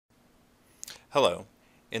Hello.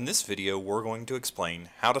 In this video we're going to explain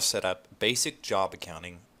how to set up basic job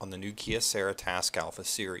accounting on the new Kyocera Task Alpha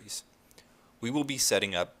series. We will be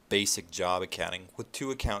setting up basic job accounting with two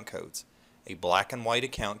account codes, a black and white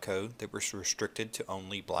account code that was restricted to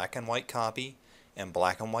only black and white copy and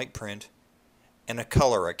black and white print, and a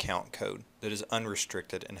color account code that is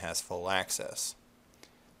unrestricted and has full access.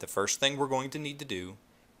 The first thing we're going to need to do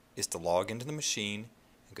is to log into the machine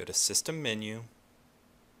and go to System Menu,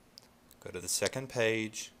 go to the second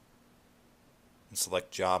page, and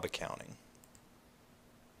select Job Accounting.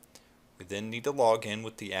 We then need to log in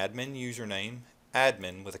with the admin username,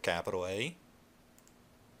 admin with a capital A.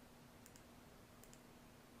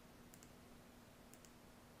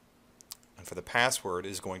 And for the password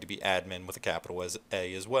is going to be admin with a capital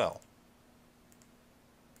A as well.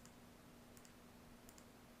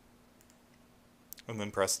 And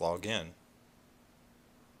then press Login.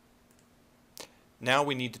 Now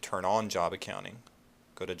we need to turn on Job Accounting.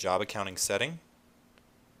 Go to Job Accounting Setting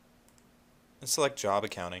and select Job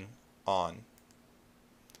Accounting On.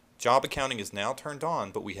 Job Accounting is now turned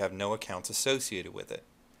on, but we have no accounts associated with it.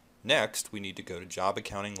 Next, we need to go to Job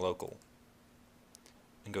Accounting Local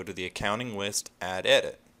and go to the Accounting list, Add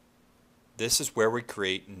Edit. This is where we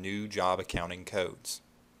create new job accounting codes.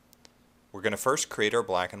 We're going to first create our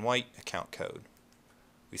black and white account code.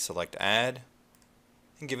 We select Add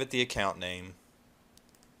and give it the account name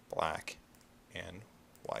black and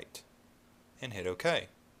white and hit OK.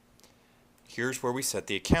 Here's where we set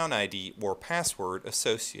the account ID or password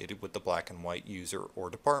associated with the black and white user or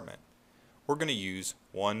department. We're going to use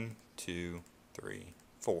 1, 2, 3,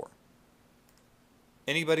 4.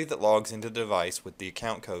 Anybody that logs into the device with the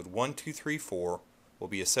account code 1234 will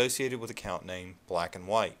be associated with account name black and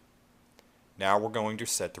white. Now we're going to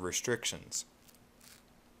set the restrictions.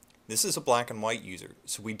 This is a black and white user,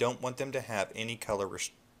 so we don't want them to have any color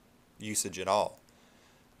usage at all.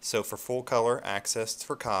 So for full color access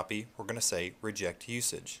for copy, we're going to say reject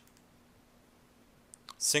usage.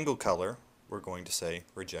 Single color, we're going to say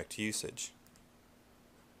reject usage.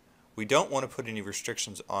 We don't want to put any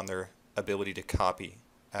restrictions on their ability to copy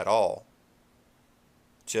at all,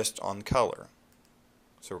 just on color.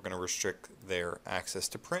 So we're going to restrict their access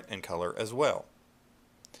to print in color as well.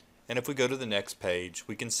 And if we go to the next page,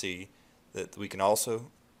 we can see that we can also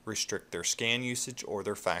restrict their scan usage or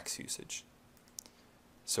their fax usage.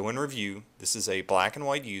 So in review, this is a black and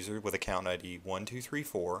white user with account ID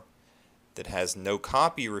 1234 that has no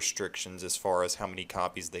copy restrictions as far as how many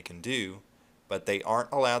copies they can do, but they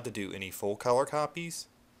aren't allowed to do any full color copies,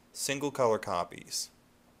 single color copies,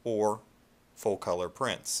 or full color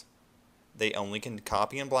prints. They only can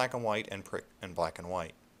copy in black and white and print in black and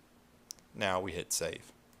white. Now we hit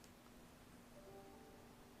save.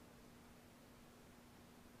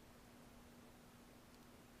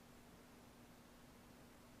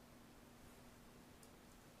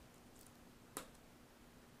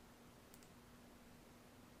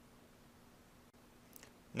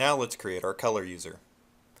 Now let's create our color user.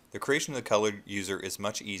 The creation of the color user is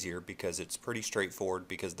much easier because it's pretty straightforward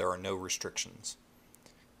because there are no restrictions.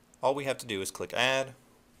 All we have to do is click Add,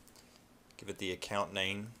 give it the account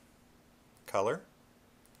name, color,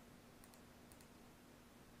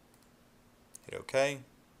 hit OK,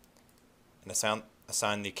 and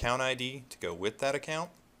assign the account ID to go with that account.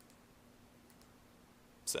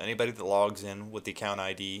 So anybody that logs in with the account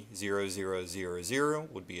ID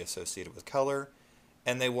 0000 would be associated with color,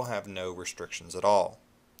 and they will have no restrictions at all.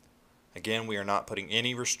 Again, we are not putting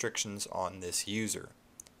any restrictions on this user.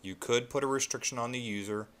 You could put a restriction on the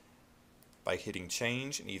user by hitting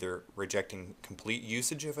change and either rejecting complete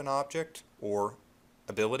usage of an object or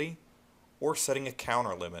ability, or setting a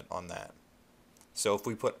counter limit on that. So if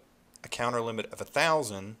we put a counter limit of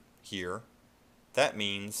 1,000 here, that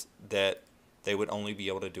means that they would only be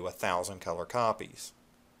able to do 1,000 color copies.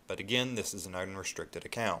 But again, this is an unrestricted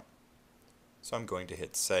account. So I'm going to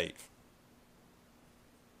hit save.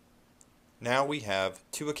 Now we have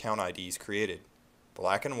two account IDs created,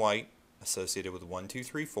 black and white associated with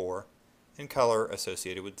 1234 and color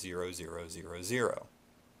associated with 0000.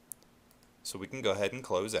 So we can go ahead and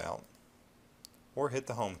close out or hit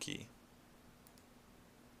the home key.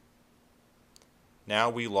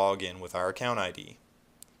 Now we log in with our account ID.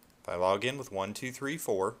 If I log in with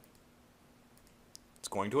 1234, it's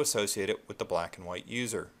going to associate it with the black and white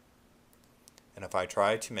user. And if I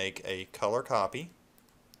try to make a color copy,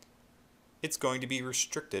 it's going to be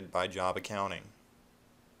restricted by job accounting.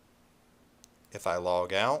 If I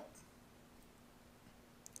log out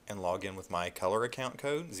and log in with my color account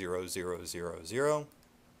code 0000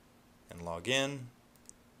 and log in,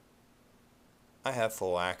 I have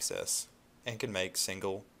full access and can make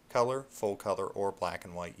single color, full color, or black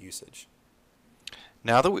and white usage.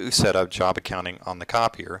 Now that we've set up job accounting on the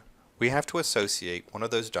copier, we have to associate one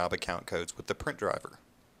of those job account codes with the print driver.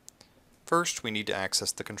 First, we need to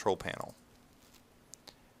access the control panel,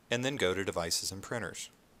 and then go to Devices and Printers.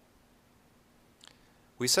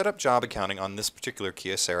 We set up job accounting on this particular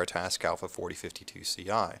Kyocera Task Alpha 4052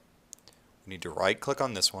 CI. We need to right-click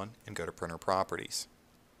on this one and go to Printer Properties.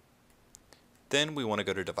 Then we want to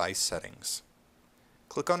go to Device Settings.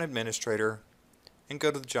 Click on Administrator and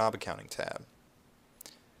go to the Job Accounting tab.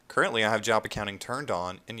 Currently I have job accounting turned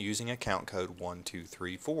on and using account code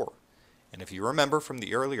 1234. And if you remember from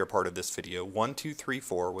the earlier part of this video,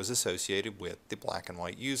 1234 was associated with the black and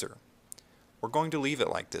white user. We're going to leave it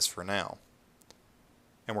like this for now.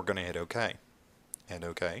 And we're going to hit OK. And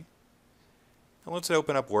OK. And let's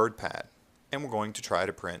open up WordPad. And we're going to try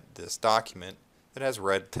to print this document that has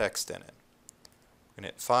red text in it. We're going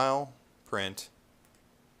to hit File, Print,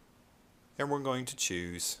 and we're going to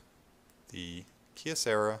choose the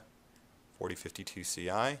Kyocera 4052 CI.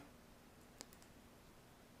 And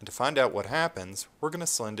to find out what happens, we're going to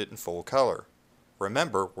send it in full color.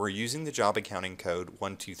 Remember, we're using the job accounting code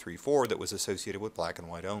 1234 that was associated with black and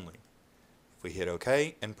white only. If we hit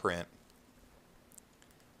OK and print,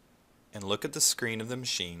 and look at the screen of the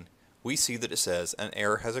machine, we see that it says an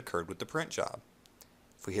error has occurred with the print job.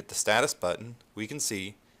 If we hit the status button, we can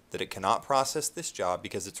see that it cannot process this job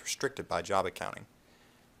because it's restricted by job accounting.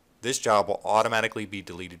 This job will automatically be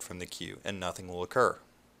deleted from the queue and nothing will occur.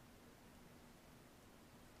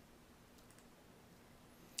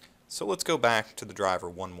 So let's go back to the driver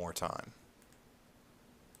one more time.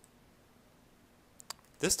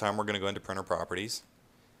 This time we're going to go into Printer Properties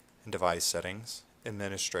and Device Settings,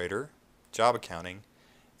 Administrator, Job Accounting,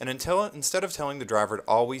 and instead of telling the driver to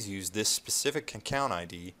always use this specific account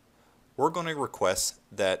ID, we're going to request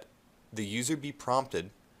that the user be prompted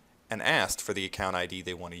and asked for the account ID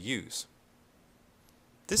they want to use.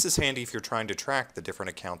 This is handy if you're trying to track the different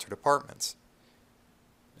accounts or departments.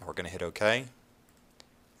 Now we're going to hit OK,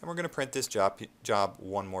 and we're going to print this job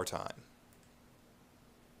one more time.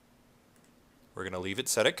 We're going to leave it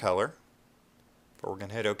set at color, but we're going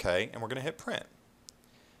to hit OK, and we're going to hit Print.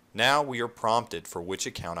 Now we are prompted for which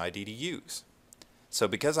account ID to use. So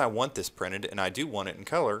because I want this printed and I do want it in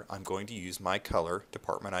color, I'm going to use my color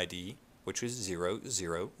department ID, which is 0000.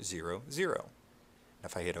 And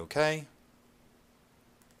if I hit OK,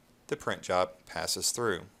 the print job passes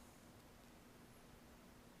through.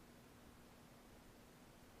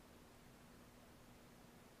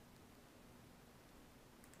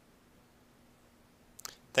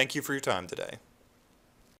 Thank you for your time today.